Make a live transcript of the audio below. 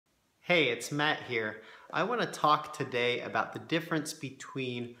Hey, it's Matt here. I want to talk today about the difference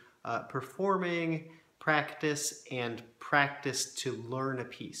between performing practice and practice to learn a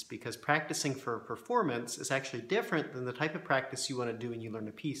piece, because practicing for a performance is actually different than the type of practice you want to do when you learn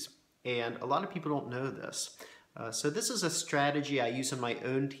a piece. And a lot of people don't know this. So this is a strategy I use in my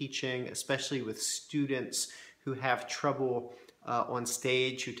own teaching, especially with students who have trouble on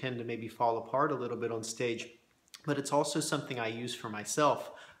stage, who tend to maybe fall apart a little bit on stage. But it's also something I use for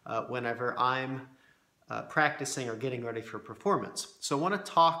myself whenever I'm practicing or getting ready for performance. So I want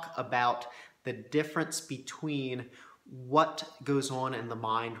to talk about the difference between what goes on in the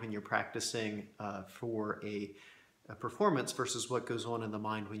mind when you're practicing for a performance versus what goes on in the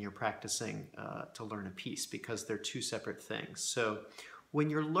mind when you're practicing to learn a piece, because they're two separate things. So when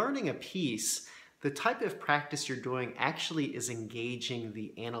you're learning a piece, the type of practice you're doing actually is engaging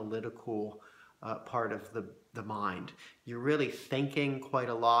the analytical part of the mind. You're really thinking quite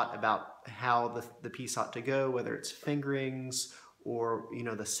a lot about how the piece ought to go, whether it's fingerings or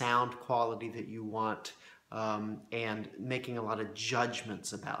the sound quality that you want, and making a lot of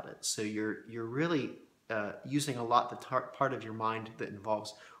judgments about it. So you're really using a lot the part of your mind that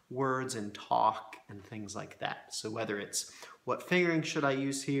involves words and talk and things like that. So whether it's what fingering should I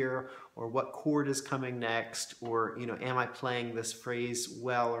use here, or what chord is coming next, or am I playing this phrase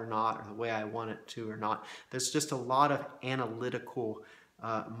well or not, or the way I want it to or not. There's just a lot of analytical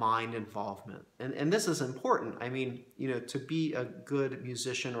mind involvement. And this is important. I mean, to be a good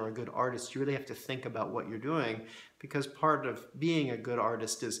musician or a good artist, you really have to think about what you're doing, because part of being a good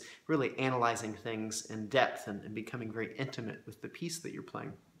artist is really analyzing things in depth and becoming very intimate with the piece that you're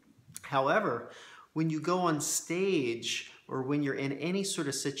playing. However, when you go on stage, or when you're in any sort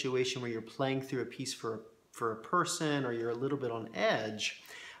of situation where you're playing through a piece for a person, or you're a little bit on edge,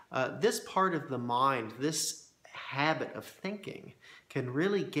 this part of the mind, this habit of thinking, can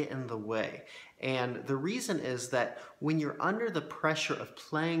really get in the way. And the reason is that when you're under the pressure of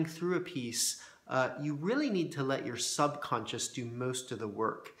playing through a piece, you really need to let your subconscious do most of the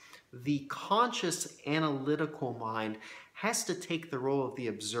work. The conscious analytical mind has to take the role of the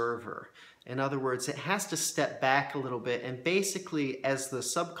observer. In other words, it has to step back a little bit, and basically, as the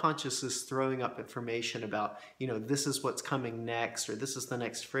subconscious is throwing up information about, this is what's coming next, or this is the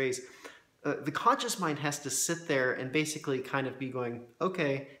next phrase, the conscious mind has to sit there and basically kind of be going,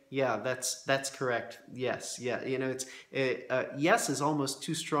 okay, yeah, that's correct. Yes, yeah, yes is almost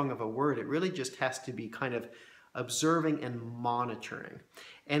too strong of a word. It really just has to be kind of observing and monitoring.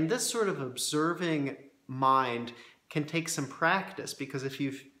 And this sort of observing mind can take some practice, because if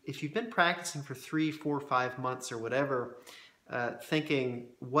you've been practicing for 3, 4, 5 months or whatever, thinking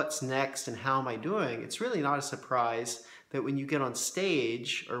what's next and how am I doing, it's really not a surprise that when you get on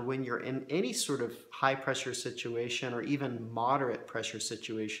stage, or when you're in any sort of high pressure situation, or even moderate pressure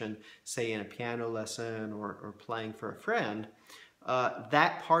situation, say in a piano lesson or playing for a friend,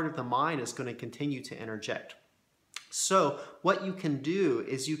 that part of the mind is going to continue to interject. So what you can do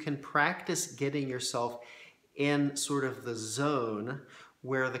is you can practice getting yourself in sort of the zone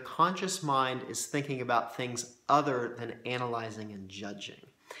where the conscious mind is thinking about things other than analyzing and judging.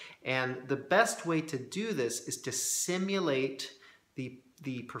 And the best way to do this is to simulate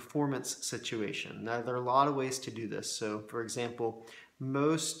the performance situation. Now, there are a lot of ways to do this. So, for example,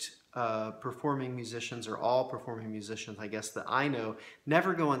 most performing musicians, or all performing musicians, I guess, that I know,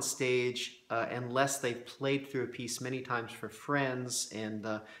 never go on stage unless they've played through a piece many times for friends, and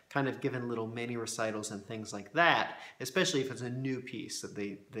kind of given little mini recitals and things like that, especially if it's a new piece that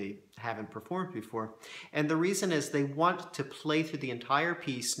they haven't performed before. And the reason is they want to play through the entire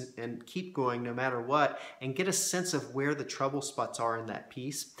piece and keep going no matter what, and get a sense of where the trouble spots are in that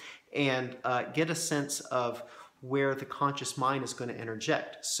piece, and get a sense of where the conscious mind is going to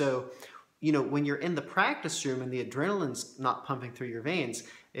interject. So, when you're in the practice room and the adrenaline's not pumping through your veins,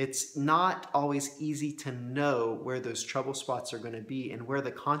 it's not always easy to know where those trouble spots are going to be and where the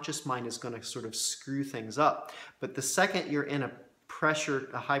conscious mind is going to sort of screw things up. But the second you're in a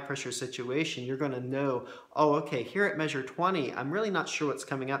high pressure situation, you're going to know, oh, okay, here at measure 20, I'm really not sure what's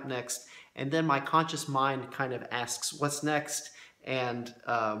coming up next. And then my conscious mind kind of asks, what's next? And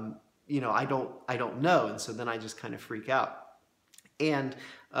I don't know, and so then I just kind of freak out. And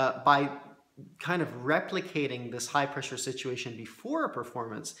by kind of replicating this high pressure situation before a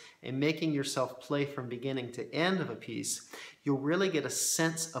performance and making yourself play from beginning to end of a piece, you'll really get a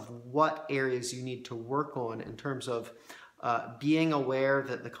sense of what areas you need to work on in terms of being aware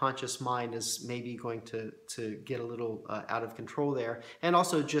that the conscious mind is maybe going to get a little out of control there, and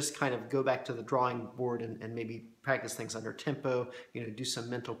also just kind of go back to the drawing board and maybe practice things under tempo, do some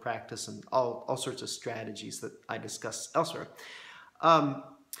mental practice and all sorts of strategies that I discuss elsewhere.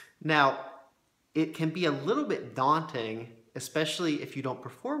 Now, it can be a little bit daunting, especially if you don't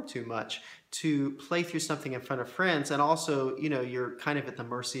perform too much, to play through something in front of friends. And also, you're kind of at the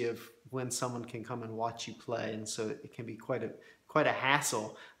mercy of when someone can come and watch you play. And so it can be quite a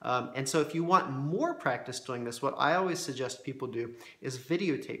hassle. And so if you want more practice doing this, what I always suggest people do is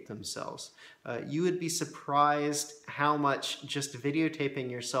videotape themselves. You would be surprised how much just videotaping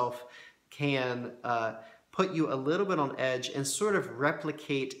yourself can put you a little bit on edge and sort of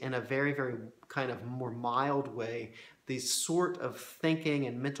replicate in a very, very kind of more mild way these sort of thinking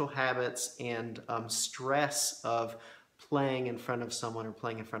and mental habits and stress of playing in front of someone or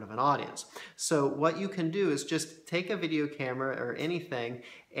playing in front of an audience. So what you can do is just take a video camera or anything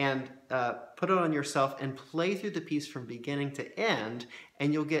and put it on yourself and play through the piece from beginning to end,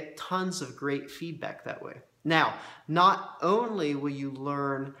 and you'll get tons of great feedback that way. Now, not only will you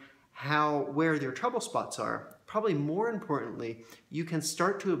learn where your trouble spots are, probably more importantly, you can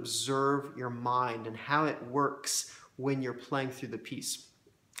start to observe your mind and how it works when you're playing through the piece.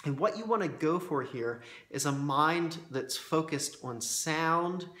 And what you want to go for here is a mind that's focused on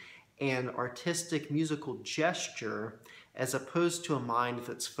sound and artistic musical gesture, as opposed to a mind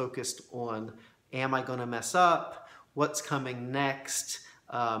that's focused on, am I going to mess up? What's coming next?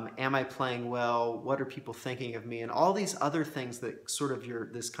 Am I playing well? What are people thinking of me? And all these other things that sort of your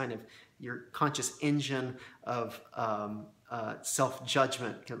conscious engine of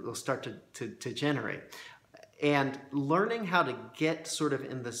self-judgment will start to generate. And learning how to get sort of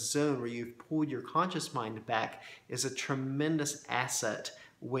in this zone where you've pulled your conscious mind back is a tremendous asset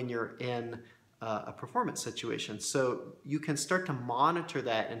when you're in a performance situation. So you can start to monitor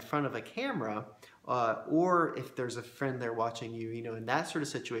that in front of a camera, or if there's a friend there watching you, in that sort of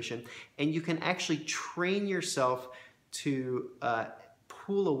situation, and you can actually train yourself to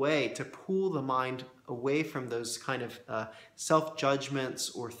pull the mind away from those kind of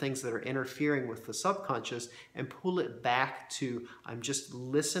self-judgments or things that are interfering with the subconscious, and pull it back to, I'm just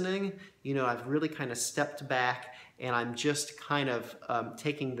listening, I've really kind of stepped back, and I'm just kind of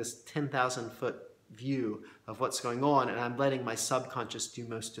taking this 10,000-foot view of what's going on, and I'm letting my subconscious do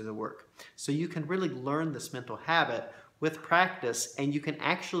most of the work. So you can really learn this mental habit with practice, and you can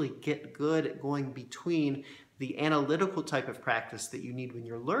actually get good at going between the analytical type of practice that you need when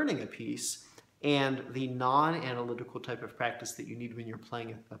you're learning a piece and the non-analytical type of practice that you need when you're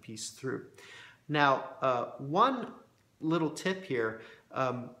playing a piece through. Now, one little tip here,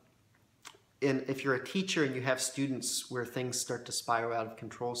 if you're a teacher and you have students where things start to spiral out of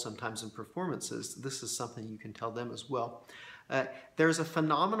control sometimes in performances, this is something you can tell them as well. There's a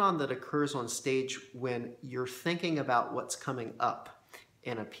phenomenon that occurs on stage when you're thinking about what's coming up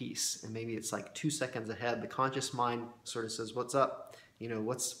in a piece, and maybe it's like 2 seconds ahead. The conscious mind sort of says, what's up?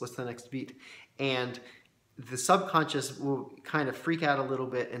 What's the next beat? And the subconscious will kind of freak out a little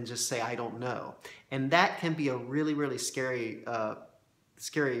bit and just say, I don't know. And that can be a really, really scary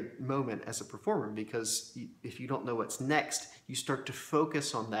moment as a performer, because if you don't know what's next, you start to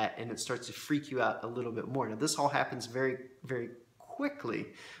focus on that and it starts to freak you out a little bit more. Now, this all happens very, very quickly,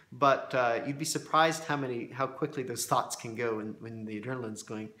 but you'd be surprised how quickly those thoughts can go when the adrenaline's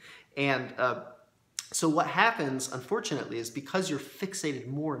going. And so what happens, unfortunately, is because you're fixated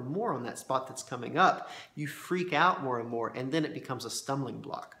more and more on that spot that's coming up, you freak out more and more, and then it becomes a stumbling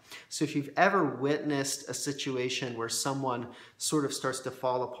block. So if you've ever witnessed a situation where someone sort of starts to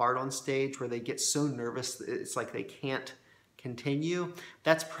fall apart on stage, where they get so nervous that it's like they can't continue,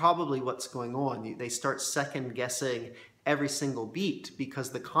 that's probably what's going on. They start second guessing every single beat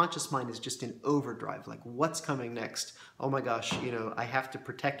because the conscious mind is just in overdrive. Like, what's coming next? Oh my gosh, I have to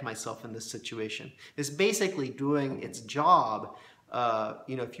protect myself in this situation. It's basically doing its job.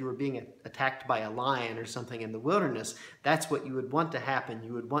 If you were being attacked by a lion or something in the wilderness, that's what you would want to happen.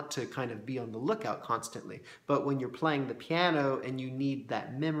 You would want to kind of be on the lookout constantly. But when you're playing the piano and you need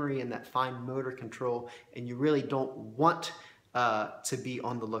that memory and that fine motor control, and you really don't want to be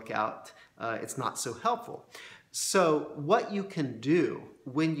on the lookout, it's not so helpful. So what you can do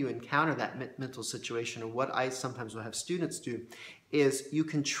when you encounter that mental situation, or what I sometimes will have students do, is you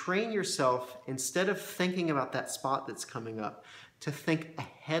can train yourself, instead of thinking about that spot that's coming up, to think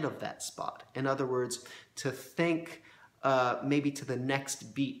ahead of that spot. In other words, to think maybe to the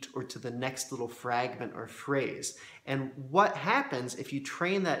next beat or to the next little fragment or phrase. And what happens if you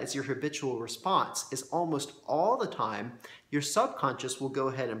train that as your habitual response is almost all the time, your subconscious will go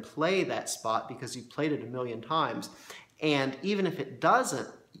ahead and play that spot because you've played it a million times. And even if it doesn't,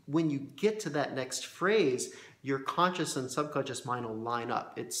 when you get to that next phrase, your conscious and subconscious mind will line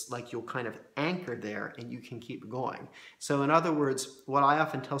up. It's like you'll kind of anchor there and you can keep going. So in other words, what I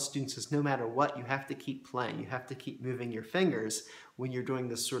often tell students is no matter what, you have to keep playing. You have to keep moving your fingers when you're doing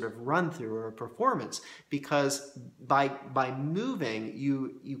this sort of run through or a performance, because by moving,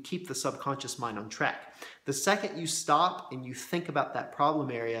 you keep the subconscious mind on track. The second you stop and you think about that problem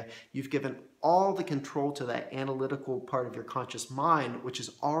area, you've given all the control to that analytical part of your conscious mind, which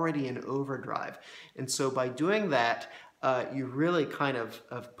is already in overdrive. And so by doing that, you really kind of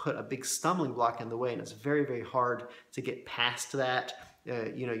put a big stumbling block in the way, and it's very, very hard to get past that.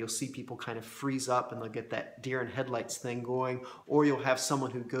 You'll see people kind of freeze up and they'll get that deer in headlights thing going, or you'll have someone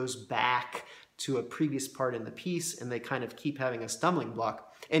who goes back to a previous part in the piece and they kind of keep having a stumbling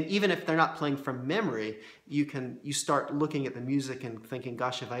block. And even if they're not playing from memory, you start looking at the music and thinking,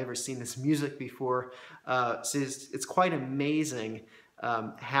 gosh, have I ever seen this music before? So it's quite amazing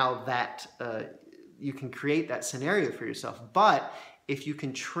how that you can create that scenario for yourself. But if you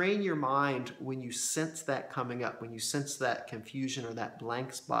can train your mind when you sense that coming up, when you sense that confusion or that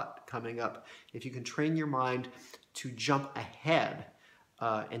blank spot coming up, if you can train your mind to jump ahead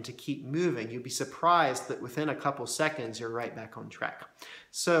and to keep moving, you'll be surprised that within a couple seconds, you're right back on track.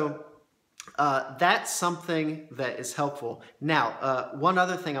 So that's something that is helpful. Now, one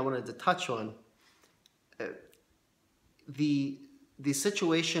other thing I wanted to touch on, the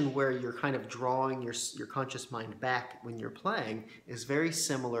situation where you're kind of drawing your conscious mind back when you're playing is very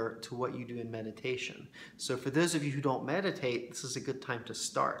similar to what you do in meditation. So for those of you who don't meditate, this is a good time to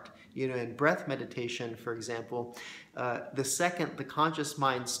start. In breath meditation, for example, the second the conscious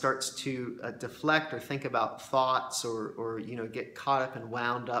mind starts to deflect or think about thoughts or get caught up and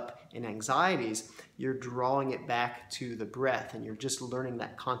wound up in anxieties, you're drawing it back to the breath, and you're just learning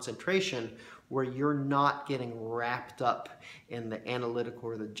that concentration where you're not getting wrapped up in the analytical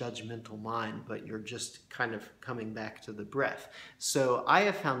or the judgmental mind, but you're just kind of coming back to the breath. So I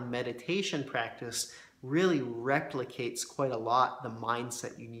have found meditation practice really replicates quite a lot the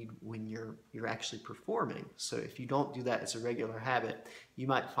mindset you need when you're actually performing. So if you don't do that as a regular habit, you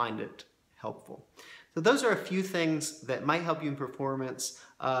might find it helpful. So those are a few things that might help you in performance.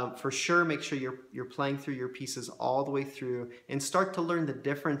 For sure, make sure you're playing through your pieces all the way through and start to learn the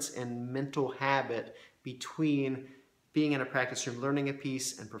difference in mental habit between being in a practice room, learning a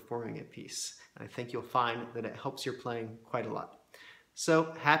piece, and performing a piece. And I think you'll find that it helps your playing quite a lot.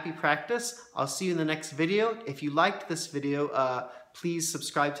 So happy practice. I'll see you in the next video. If you liked this video, please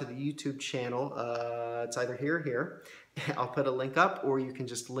subscribe to the YouTube channel. It's either here or here. I'll put a link up, or you can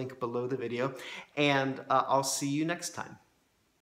just link below the video. And I'll see you next time.